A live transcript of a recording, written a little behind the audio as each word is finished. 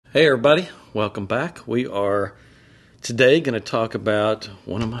Hey everybody, welcome back. We are today going to talk about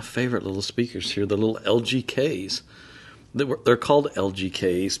one of my favorite little speakers here, the little LGKs. They're called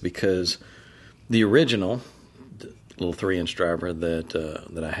LGKs because the original little 3-inch driver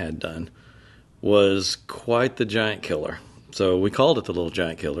that I had done was quite the giant killer. So we called it the Little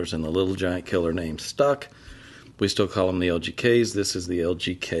Giant Killers, and the Little Giant Killer name stuck. We still call them the LGKs. This is the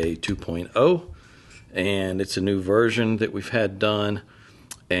LGK 2.0, and it's a new version that we've had done.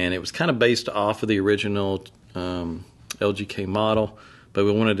 And it was kind of based off of the original LGK model, but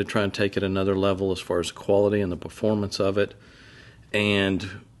we wanted to try and take it another level as far as the quality and the performance of it. And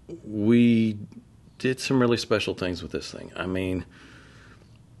we did some really special things with this thing. I mean,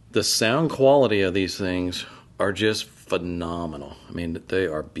 the sound quality of these things are just phenomenal. I mean, they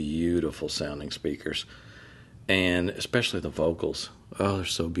are beautiful sounding speakers. And especially the vocals. Oh, they're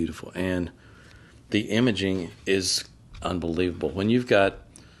so beautiful. And the imaging is unbelievable. When you've got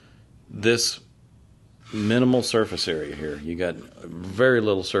this minimal surface area here, you got very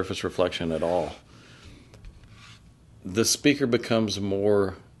little surface reflection at all, the speaker becomes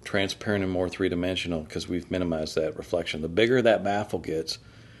more transparent and more three-dimensional because we've minimized that reflection. The bigger that baffle gets,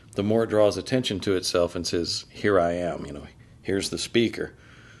 the more it draws attention to itself and says, here I am, here's the speaker.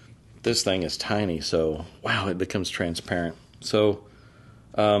 This thing is tiny, so wow, it becomes transparent. So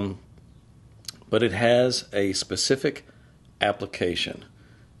but it has a specific application,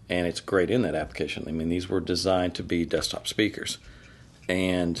 and it's great in that application. I mean, these were designed to be desktop speakers,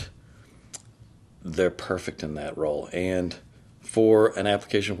 and they're perfect in that role. And for an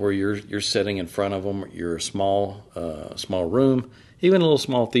application where you're sitting in front of them, you're a small room, even little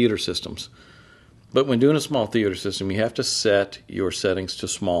small theater systems. But when doing a small theater system, you have to set your settings to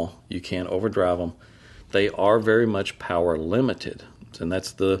small. You can't overdrive them. They are very much power limited, and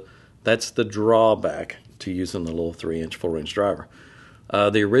that's the drawback to using the little 3-inch, 4-inch driver.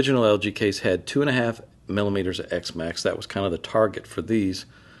 The original LGKs had 2.5 millimeters of X-Max. That was kind of the target for these,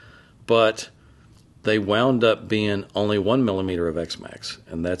 but they wound up being only 1 millimeter of X-Max,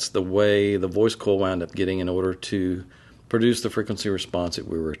 and that's the way the voice coil wound up getting in order to produce the frequency response that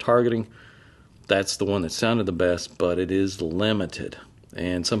we were targeting. That's the one that sounded the best, but it is limited.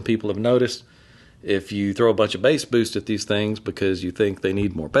 And some people have noticed if you throw a bunch of bass boost at these things because you think they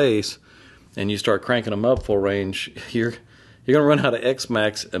need more bass, and you start cranking them up full range, you're going to run out of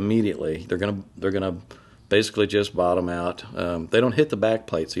X-Max immediately. They're going to basically just bottom out. They don't hit the back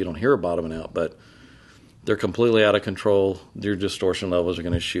plate, so you don't hear it bottoming out, but they're completely out of control. Their distortion levels are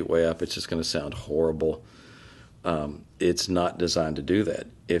going to shoot way up. It's just going to sound horrible. It's not designed to do that.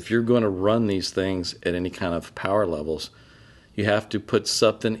 If you're going to run these things at any kind of power levels, you have to put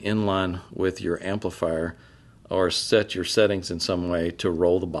something in line with your amplifier or set your settings in some way to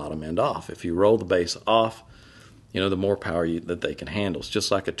roll the bottom end off. If you roll the bass off, the more power that they can handle. It's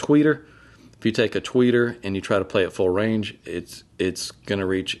just like a tweeter. If you take a tweeter and you try to play at full range, it's going to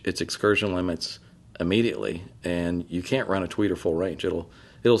reach its excursion limits immediately, and you can't run a tweeter full range.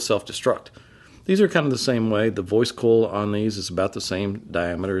 It'll self-destruct. These are kind of the same way. The voice coil on these is about the same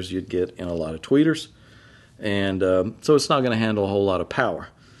diameter as you'd get in a lot of tweeters, and so it's not going to handle a whole lot of power.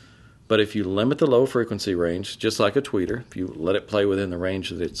 But if you limit the low frequency range, just like a tweeter, if you let it play within the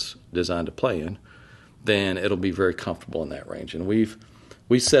range that it's designed to play in, then it'll be very comfortable in that range. And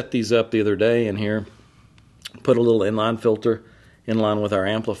we set these up the other day in here, put a little inline filter in line with our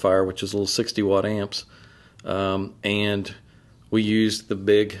amplifier, which is little 60-watt amps, and we used the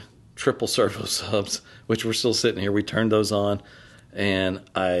big Triple Servo subs, which were still sitting here. We turned those on, and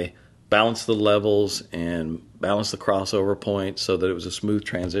I balanced the levels and balanced the crossover point so that it was a smooth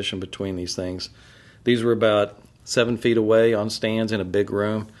transition between these things. These were about 7 feet away on stands in a big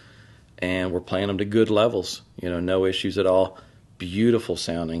room, and we're playing them to good levels, no issues at all, beautiful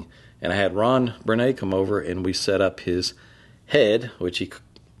sounding. And I had Ron Bernay come over, and we set up his head, which he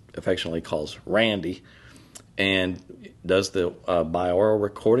affectionately calls Randy, and does the binaural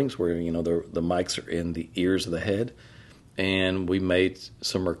recordings where the mics are in the ears of the head. And we made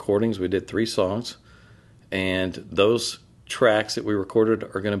some recordings. We did 3 songs, and those tracks that we recorded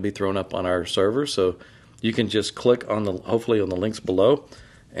are going to be thrown up on our server, so you can just click on hopefully on the links below,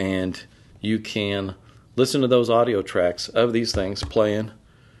 and you can listen to those audio tracks of these things playing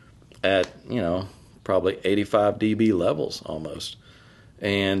at, probably 85 dB levels almost.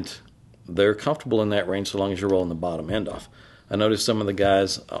 And they're comfortable in that range so long as you're rolling the bottom end off. I noticed some of the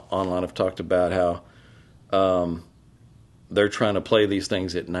guys online have talked about how they're trying to play these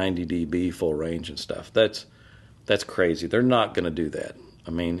things at 90 dB full range and stuff. That's crazy. They're not going to do that.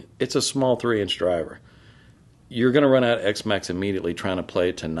 I mean, it's a small 3-inch driver. You're going to run out of X-Max immediately trying to play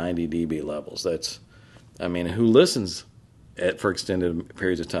it to 90 dB levels. Who listens for extended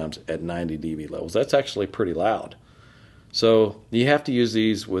periods of times at 90 dB levels. That's actually pretty loud. So you have to use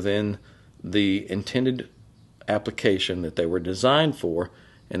these within the intended application that they were designed for,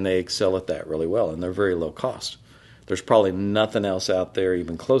 and they excel at that really well, and they're very low cost. There's probably nothing else out there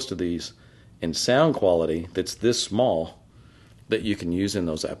even close to these in sound quality that's this small that you can use in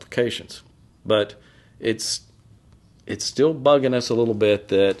those applications. But it's still bugging us a little bit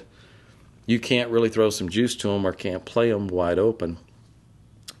that you can't really throw some juice to them or can't play them wide open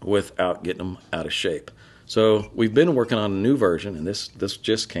without getting them out of shape. So we've been working on a new version, and this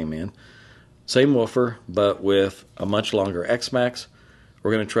just came in. Same woofer, but with a much longer X-Max.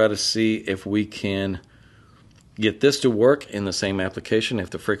 We're going to try to see if we can get this to work in the same application.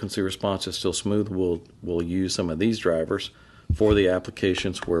 If the frequency response is still smooth, we'll use some of these drivers for the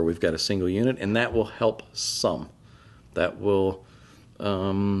applications where we've got a single unit, and that will help some. That will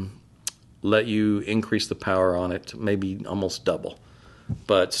let you increase the power on it, maybe almost double.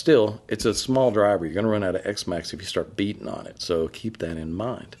 But still, it's a small driver. You're going to run out of X-Max if you start beating on it, so keep that in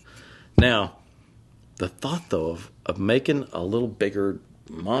mind. Now, the thought, though, of making a little bigger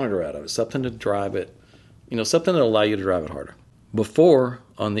monitor out of it, something to drive it, something that will allow you to drive it harder. Before,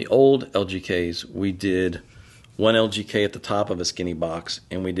 on the old LGKs, we did one LGK at the top of a skinny box,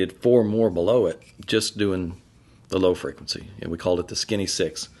 and we did 4 more below it, just doing the low frequency, and we called it the Skinny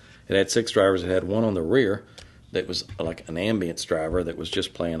 6. It had 6 drivers. It had one on the rear that was like an ambience driver that was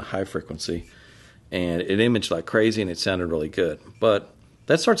just playing a high frequency, and it imaged like crazy, and it sounded really good. But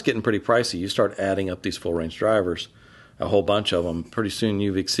that starts getting pretty pricey. You start adding up these full range drivers, a whole bunch of them. Pretty soon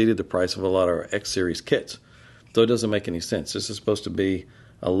you've exceeded the price of a lot of our X series kits. So it doesn't make any sense. This is supposed to be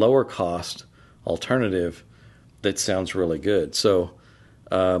a lower cost alternative that sounds really good. So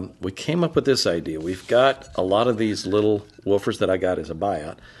we came up with this idea. We've got a lot of these little woofers that I got as a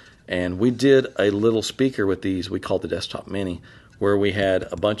buyout, and we did a little speaker with these we called the Desktop Mini, where we had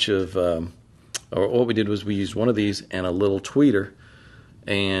a bunch of, or what we did was we used one of these and a little tweeter,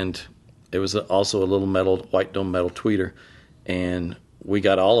 and it was also a little white dome metal tweeter, and we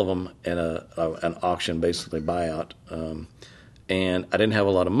got all of them at an auction, basically buyout, and I didn't have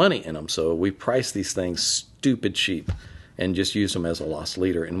a lot of money in them, so we priced these things stupid cheap and just used them as a loss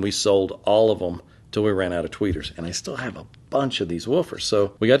leader, and we sold all of them till we ran out of tweeters, and I still have a bunch of these woofers.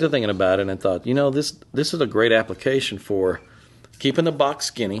 So we got to thinking about it and thought, this is a great application for keeping the box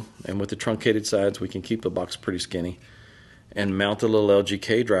skinny, and with the truncated sides we can keep the box pretty skinny, and mount a little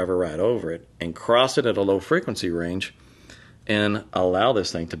LGK driver right over it and cross it at a low frequency range and allow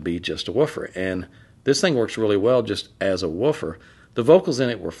this thing to be just a woofer. And this thing works really well just as a woofer. The vocals in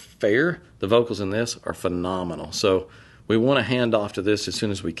it were fair. The vocals in this are phenomenal. So we want to hand off to this as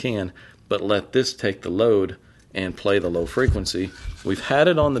soon as we can, but let this take the load and play the low frequency. We've had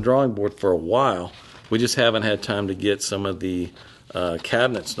it on the drawing board for a while. We just haven't had time to get some of the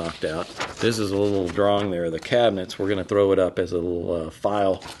cabinets knocked out. This is a little drawing there of the cabinets. We're going to throw it up as a little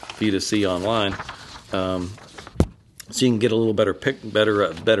file for you to see online, so you can get a little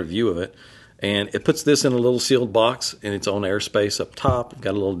better view of it. And it puts this in a little sealed box in its own airspace up top. We've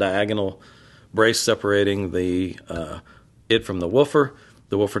got a little diagonal brace separating it from the woofer.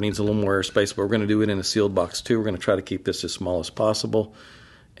 The woofer needs a little more airspace, but we're going to do it in a sealed box too. We're going to try to keep this as small as possible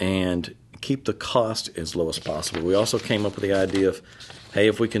and keep the cost as low as possible. We also came up with the idea of, hey,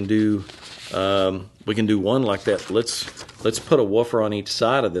 if we can do one like that, let's put a woofer on each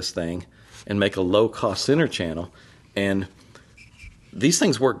side of this thing and make a low cost center channel. And these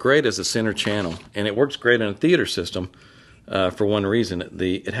things work great as a center channel, and it works great in a theater system for one reason.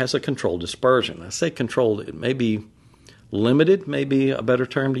 It has a controlled dispersion. I say controlled, it may be limited, may be a better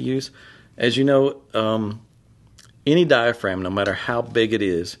term to use. As you know, any diaphragm, no matter how big it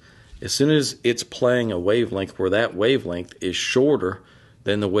is, as soon as it's playing a wavelength where that wavelength is shorter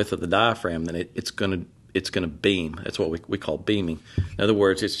than the width of the diaphragm, then it's going to beam. That's what we call beaming. In other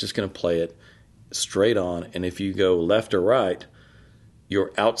words, it's just going to play it straight on, and if you go left or right,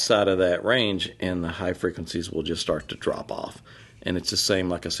 you're outside of that range, and the high frequencies will just start to drop off. And it's the same,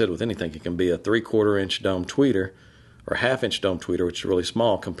 like I said, with anything. It can be a 3/4 inch dome tweeter or 1/2 inch dome tweeter, which is really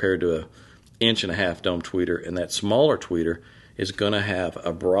small compared to a 1.5 inch dome tweeter, and that smaller tweeter is going to have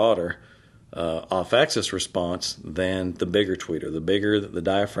a broader off-axis response than the bigger tweeter. The bigger the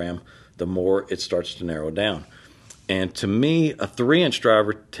diaphragm, the more it starts to narrow down. And to me, a 3-inch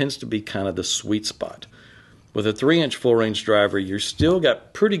driver tends to be kind of the sweet spot. With a 3-inch full-range driver, you're still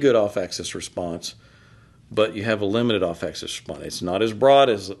got pretty good off-axis response, but you have a limited off-axis response. It's not as broad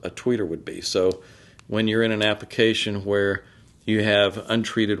as a tweeter would be. So when you're in an application where you have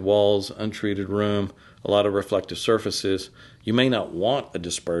untreated walls, untreated room, a lot of reflective surfaces, you may not want a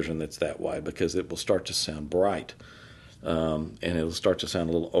dispersion that's that wide because it will start to sound bright. and it'll start to sound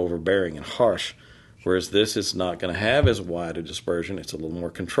a little overbearing and harsh. Whereas this is not going to have as wide a dispersion. It's a little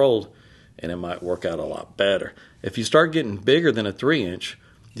more controlled, and it might work out a lot better. If you start getting bigger than a 3-inch,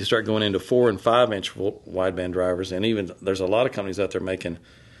 you start going into 4 and 5-inch wideband drivers, and even there's a lot of companies out there making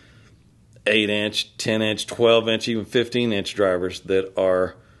 8-inch, 10-inch, 12-inch, even 15-inch drivers that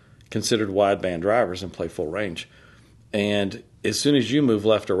are considered wideband drivers and play full range. And as soon as you move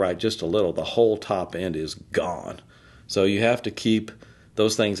left or right just a little, the whole top end is gone. So you have to keep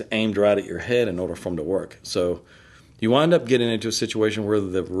those things aimed right at your head in order for them to work. So you wind up getting into a situation where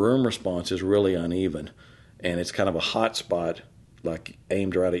the room response is really uneven, and it's kind of a hot spot, like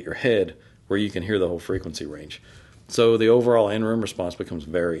aimed right at your head, where you can hear the whole frequency range. So the overall in-room response becomes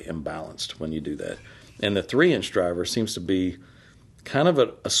very imbalanced when you do that. And the 3-inch driver seems to be kind of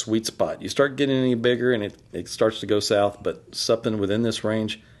a sweet spot. You start getting any bigger and it starts to go south, but something within this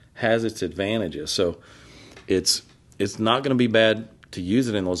range has its advantages. So it's not going to be bad to use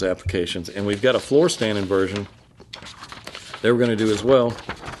it in those applications. And we've got a floor standing version that we're going to do as well.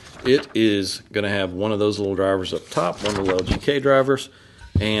 It is going to have one of those little drivers up top, one of the LGK drivers,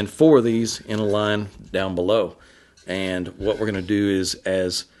 and 4 of these in a line down below. And what we're going to do is,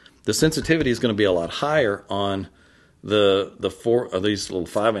 as the sensitivity is going to be a lot higher on the 4 of these little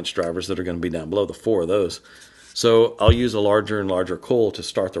 5-inch drivers that are going to be down below, the 4 of those. So I'll use a larger and larger coil to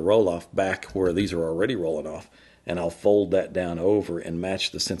start the roll-off back where these are already rolling off, and I'll fold that down over and match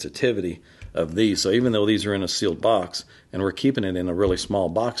the sensitivity of these. So even though these are in a sealed box, and we're keeping it in a really small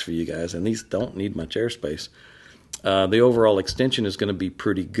box for you guys, and these don't need much airspace, the overall extension is going to be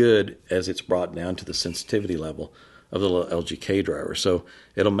pretty good as it's brought down to the sensitivity level of the little LGK driver. So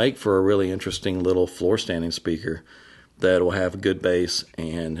it'll make for a really interesting little floor standing speaker that will have good bass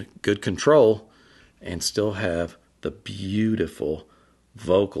and good control and still have the beautiful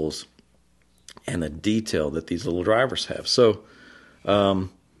vocals and the detail that these little drivers have. So I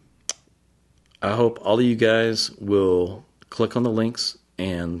hope all of you guys will click on the links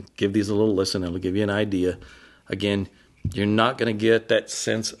and give these a little listen. It'll give you an idea. Again, you're not going to get that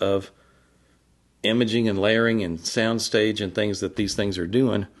sense of imaging and layering and soundstage and things that these things are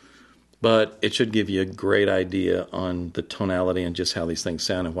doing, but it should give you a great idea on the tonality and just how these things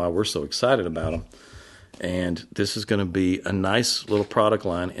sound and why we're so excited about them. And this is going to be a nice little product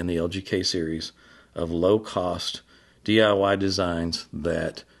line in the LGK series of low-cost DIY designs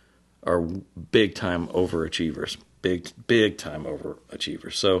that are big-time overachievers. Big-time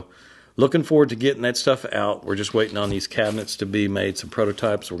overachievers. So looking forward to getting that stuff out. We're just waiting on these cabinets to be made, some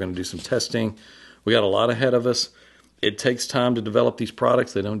prototypes. We're going to do some testing. We got a lot ahead of us. It takes time to develop these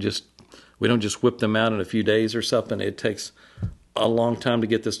products. We don't just whip them out in a few days or something. It takes a long time to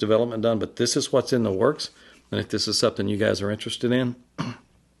get this development done, but this is what's in the works. And if this is something you guys are interested in,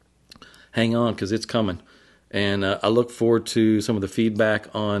 hang on, because it's coming. And I look forward to some of the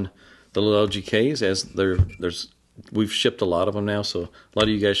feedback on the little LGKs, as we've shipped a lot of them now, so a lot of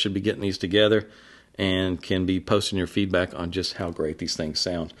you guys should be getting these together and can be posting your feedback on just how great these things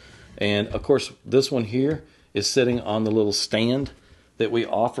sound. And of course, this one here is sitting on the little stand that we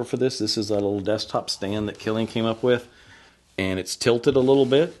offer for this. This is a little desktop stand that Killian came up with, and it's tilted a little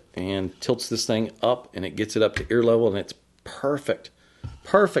bit and tilts this thing up, and it gets it up to ear level, and it's perfect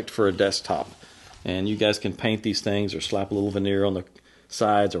for a desktop. And you guys can paint these things or slap a little veneer on the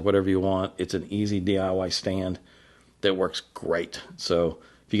sides or whatever you want. It's an easy DIY stand that works great. So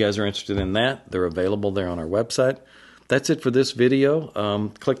if you guys are interested in that, they're available there on our website. That's it for this video.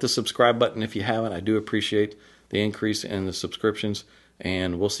 Click the subscribe button if you haven't. I do appreciate the increase in the subscriptions,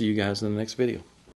 and we'll see you guys in the next video.